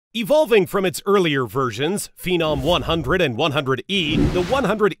Evolving from its earlier versions, Phenom 100 and 100E, the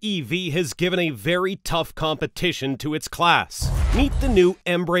 100EV has given a very tough competition to its class. Meet the new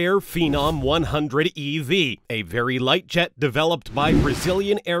Embraer Phenom 100EV, a very light jet developed by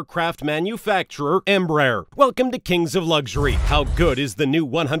Brazilian aircraft manufacturer Embraer. Welcome to Kings of Luxury. How good is the new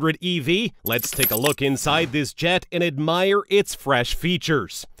 100EV? Let's take a look inside this jet and admire its fresh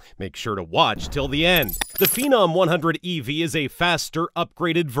features. Make sure to watch till the end. The Phenom 100EV is a faster,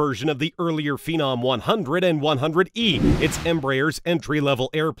 upgraded version of the earlier Phenom 100 and 100E. It's Embraer's entry-level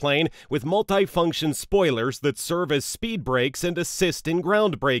airplane with multi-function spoilers that serve as speed brakes and assist in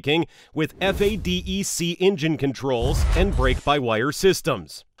ground braking, with FADEC engine controls and brake-by-wire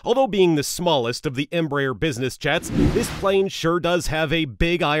systems. Although being the smallest of the Embraer business jets, this plane sure does have a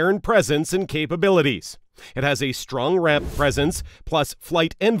big iron presence and capabilities. It has a strong ramp presence, plus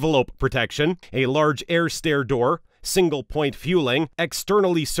flight envelope protection, a large air stair door, single-point fueling,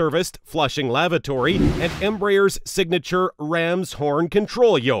 externally serviced flushing lavatory, and Embraer's signature ram's horn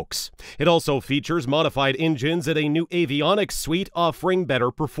control yokes. It also features modified engines and a new avionics suite offering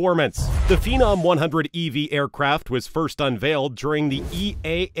better performance. The Phenom 100EV aircraft was first unveiled during the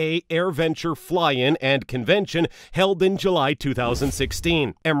EAA AirVenture fly-in and convention held in July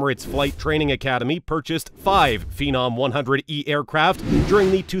 2016. Emirates Flight Training Academy purchased 5 Phenom 100E aircraft during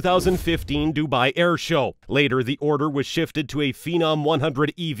the 2015 Dubai Air Show. Later, the order was shifted to a Phenom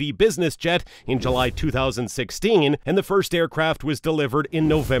 100EV business jet in July 2016, and the first aircraft was delivered in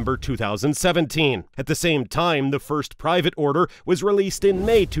November 2017. At the same time, the first private order was released in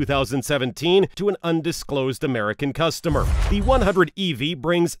May 2017 to an undisclosed American customer. The 100EV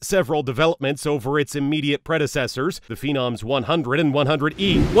brings several developments over its immediate predecessors, the Phenoms 100 and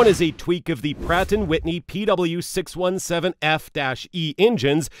 100E. One is a tweak of the Pratt & Whitney PW617F-E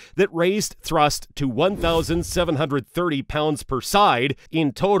engines that raised thrust to 1,730 pounds per side,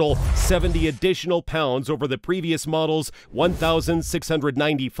 in total 70 additional pounds over the previous model's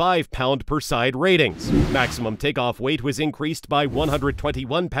 1,695 pound per side ratings. Maximum takeoff weight was increased by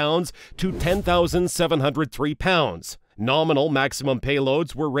 121 pounds to 10,703 pounds. Nominal maximum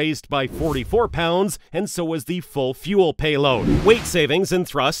payloads were raised by 44 pounds, and so was the full fuel payload. Weight savings and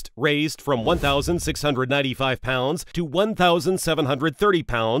thrust raised from 1,695 pounds to 1,730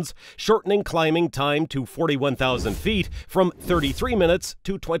 pounds, shortening climbing time to 41,000 feet from 33 minutes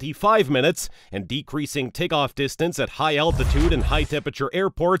to 25 minutes, and decreasing takeoff distance at high altitude and high temperature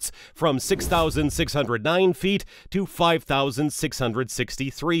airports from 6,609 feet to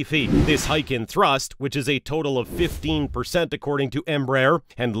 5,663 feet. This hike in thrust, which is a total of 15% according to Embraer,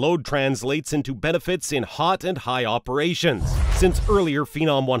 and load translates into benefits in hot and high operations. Since earlier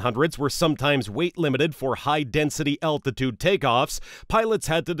Phenom 100s were sometimes weight limited for high-density altitude takeoffs, pilots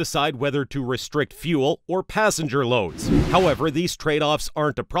had to decide whether to restrict fuel or passenger loads. However, these trade-offs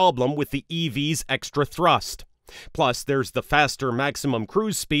aren't a problem with the EV's extra thrust. Plus, there's the faster maximum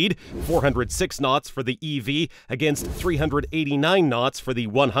cruise speed, 406 knots for the EV against 389 knots for the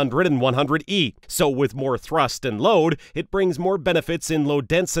 100 and 100E. So with more thrust and load, it brings more benefits in low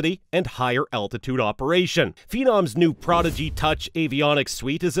density and higher altitude operation. Phenom's new Prodigy Touch avionics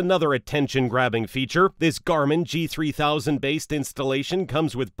suite is another attention-grabbing feature. This Garmin G3000-based installation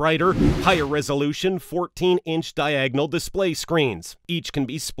comes with brighter, higher resolution 14-inch diagonal display screens. Each can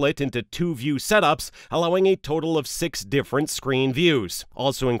be split into 2 view setups, allowing a total of 6 different screen views.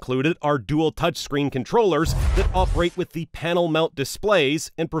 Also included are dual touchscreen controllers that operate with the panel mount displays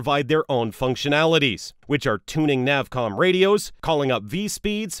and provide their own functionalities, which are tuning Navcom radios, calling up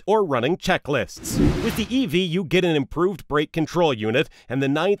V-speeds, or running checklists. With the EV, you get an improved brake control unit and the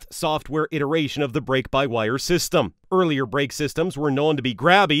 9th software iteration of the brake-by-wire system. Earlier brake systems were known to be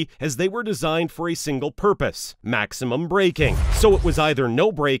grabby as they were designed for a single purpose: maximum braking. So it was either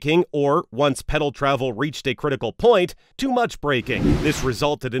no braking or, once pedal travel reached a critical point, too much braking. This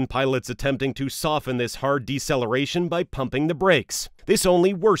resulted in pilots attempting to soften this hard deceleration by pumping the brakes. This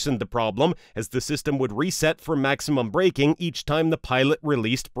only worsened the problem, as the system would reset for maximum braking each time the pilot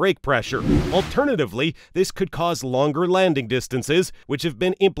released brake pressure. Alternatively, this could cause longer landing distances, which have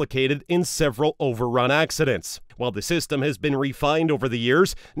been implicated in several overrun accidents. While the system has been refined over the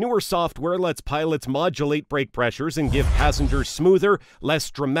years, newer software lets pilots modulate brake pressures and give passengers smoother, less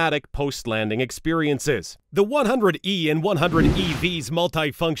dramatic post-landing experiences. The 100E and 100EV's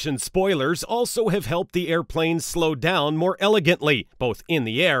multi-function spoilers also have helped the airplane slow down more elegantly, both in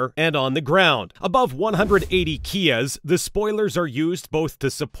the air and on the ground. Above 180 Kias, the spoilers are used both to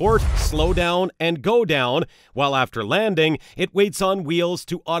support, slow down, and go down, while after landing, it waits on wheels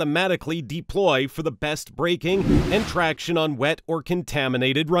to automatically deploy for the best braking and traction on wet or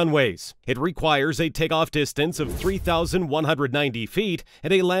contaminated runways. It requires a takeoff distance of 3,190 feet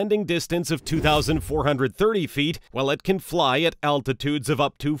and a landing distance of 2,430 feet, while it can fly at altitudes of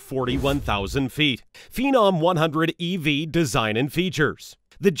up to 41,000 feet. Phenom 100 EV design and features.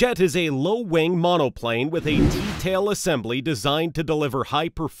 The jet is a low-wing monoplane with a T-tail assembly designed to deliver high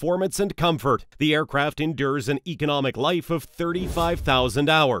performance and comfort. The aircraft endures an economic life of 35,000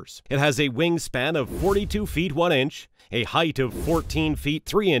 hours. It has a wingspan of 42 feet 1 inch, a height of 14 feet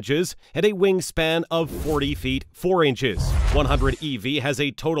 3 inches, and a wingspan of 40 feet 4 inches. 100 EV has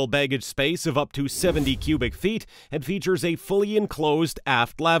a total baggage space of up to 70 cubic feet and features a fully enclosed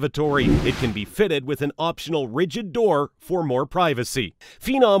aft lavatory. It can be fitted with an optional rigid door for more privacy.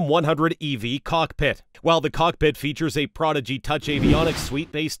 Phenom 100 EV cockpit. While the cockpit features a Prodigy Touch avionics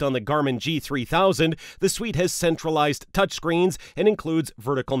suite based on the Garmin G3000, the suite has centralized touchscreens and includes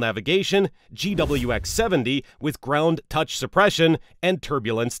vertical navigation, GWX70 with ground touch suppression, and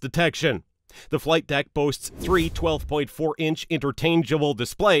turbulence detection. The flight deck boasts three 12.4-inch interchangeable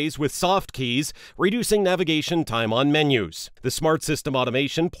displays with soft keys, reducing navigation time on menus. The Smart System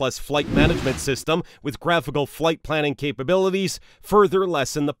Automation plus Flight Management System with graphical flight planning capabilities further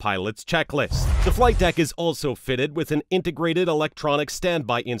lessen the pilot's checklist. The flight deck is also fitted with an integrated electronic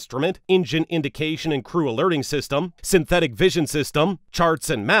standby instrument, engine indication and crew alerting system, synthetic vision system,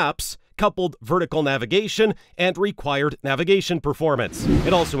 charts and maps, coupled vertical navigation, and required navigation performance.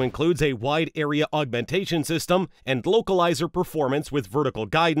 It also includes a wide area augmentation system and localizer performance with vertical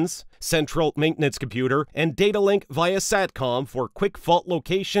guidance, central maintenance computer, and data link via SATCOM for quick fault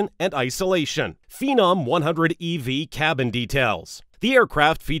location and isolation. Phenom 100 EV cabin details. The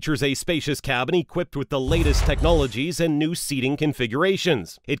aircraft features a spacious cabin equipped with the latest technologies and new seating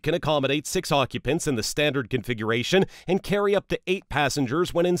configurations. It can accommodate 6 occupants in the standard configuration and carry up to 8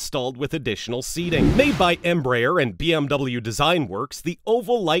 passengers when installed with additional seating. Made by Embraer and BMW Design Works, the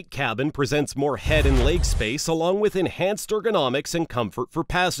oval light cabin presents more head and leg space along with enhanced ergonomics and comfort for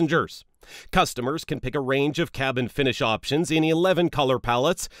passengers. Customers can pick a range of cabin finish options in 11 color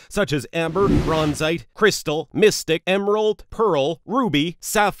palettes, such as amber, bronzite, crystal, mystic, emerald, pearl, ruby,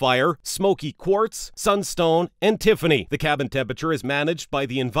 sapphire, smoky quartz, sunstone, and Tiffany. The cabin temperature is managed by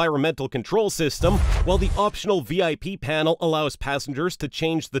the environmental control system, while the optional VIP panel allows passengers to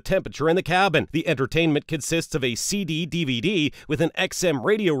change the temperature in the cabin. The entertainment consists of a CD/DVD with an XM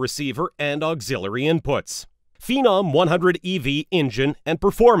radio receiver and auxiliary inputs. Phenom 100 EV engine and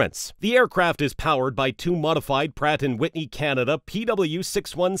performance. The aircraft is powered by 2 modified Pratt & Whitney Canada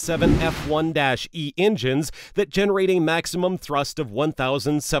PW617F1-E engines that generate a maximum thrust of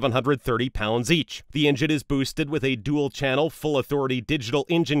 1,730 pounds each. The engine is boosted with a dual-channel full-authority digital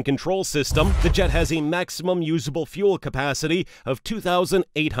engine control system. The jet has a maximum usable fuel capacity of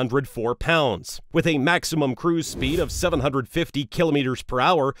 2,804 pounds. With a maximum cruise speed of 750 kilometers per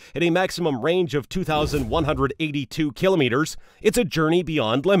hour and a maximum range of 2,182 kilometers, it's a journey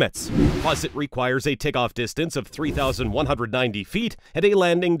beyond limits. Plus, it requires a takeoff distance of 3,190 feet and a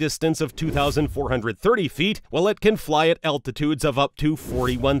landing distance of 2,430 feet, while it can fly at altitudes of up to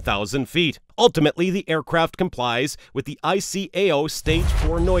 41,000 feet. Ultimately, the aircraft complies with the ICAO Stage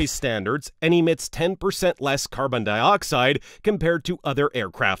 4 noise standards and emits 10% less carbon dioxide compared to other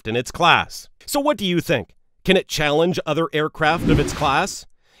aircraft in its class. So what do you think? Can it challenge other aircraft of its class?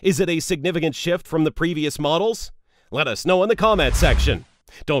 Is it a significant shift from the previous models? Let us know in the comment section.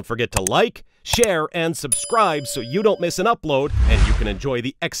 Don't forget to like, share, and subscribe so you don't miss an upload and you can enjoy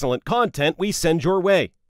the excellent content we send your way.